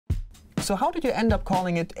So how did you end up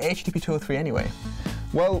calling it HTTP 203 anyway?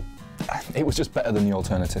 Well, it was just better than the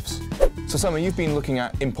alternatives. So Summer, you've been looking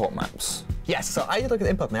at import maps. Yes, so I look at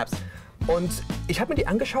import maps. Und ich habe mir die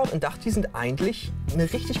angeschaut und dachte, die sind eigentlich eine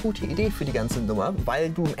richtig gute Idee für die ganze Nummer,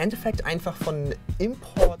 weil du im Endeffekt einfach von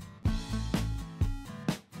Import...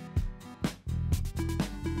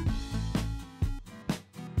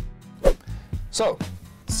 So.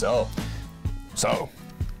 So. So.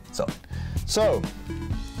 So. So.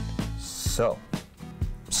 So. So.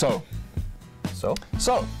 So.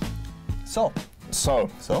 So. So. So.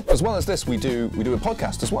 So. As well as this, we do a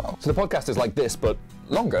podcast as well. So the podcast is like this, but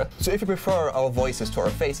longer. So if you prefer our voices to our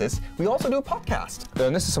faces, we also do a podcast.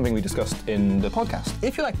 And this is something we discussed in the podcast.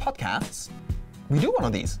 If you like podcasts, we do one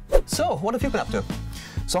of these. So, what have you been up to?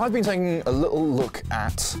 So I've been taking a little look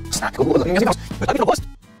at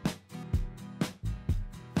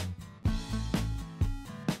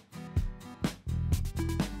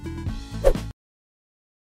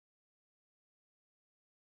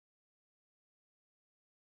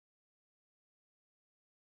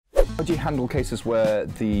How do you handle cases where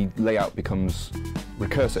the layout becomes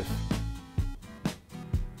recursive?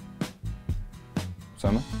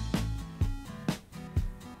 Soma?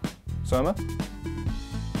 Soma?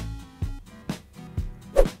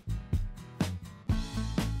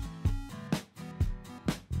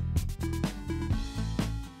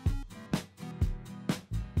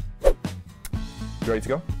 You ready to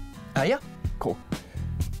go? Yeah. Cool.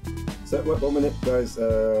 So, 1 minute, guys.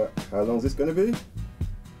 How long is this going to be?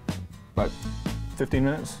 Like 15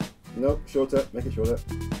 minutes? No, shorter. Make it shorter.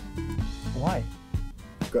 Why?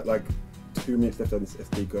 Got like 2 minutes left on this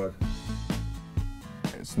SD card.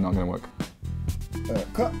 It's not going to work.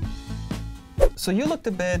 Cut. So you looked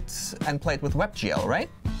a bit and played with WebGL, right?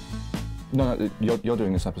 No, you're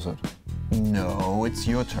doing this episode. No, it's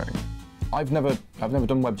your turn. I've never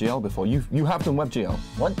done WebGL before. You have done WebGL.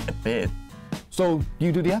 What? A bit. So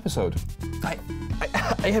you do the episode.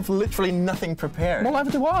 I have literally nothing prepared. Well,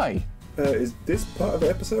 neither do I. Is this part of the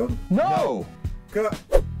episode? No. Cut.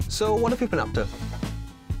 So what have you been up to?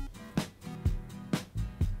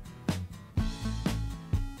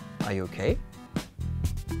 Are you okay?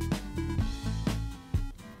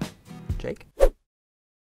 Jake?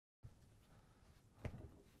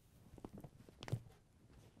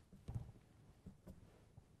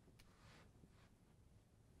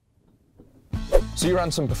 So you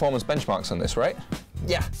ran some performance benchmarks on this, right?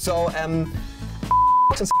 Yeah, so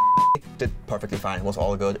did perfectly fine, it was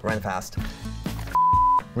all good, ran fast.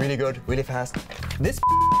 Really good, really fast. This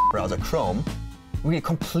browser, Chrome, really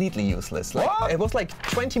completely useless. Like, What? it was like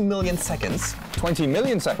 20 million seconds. 20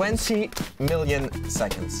 million seconds. 20 million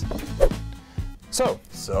seconds. So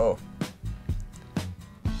So,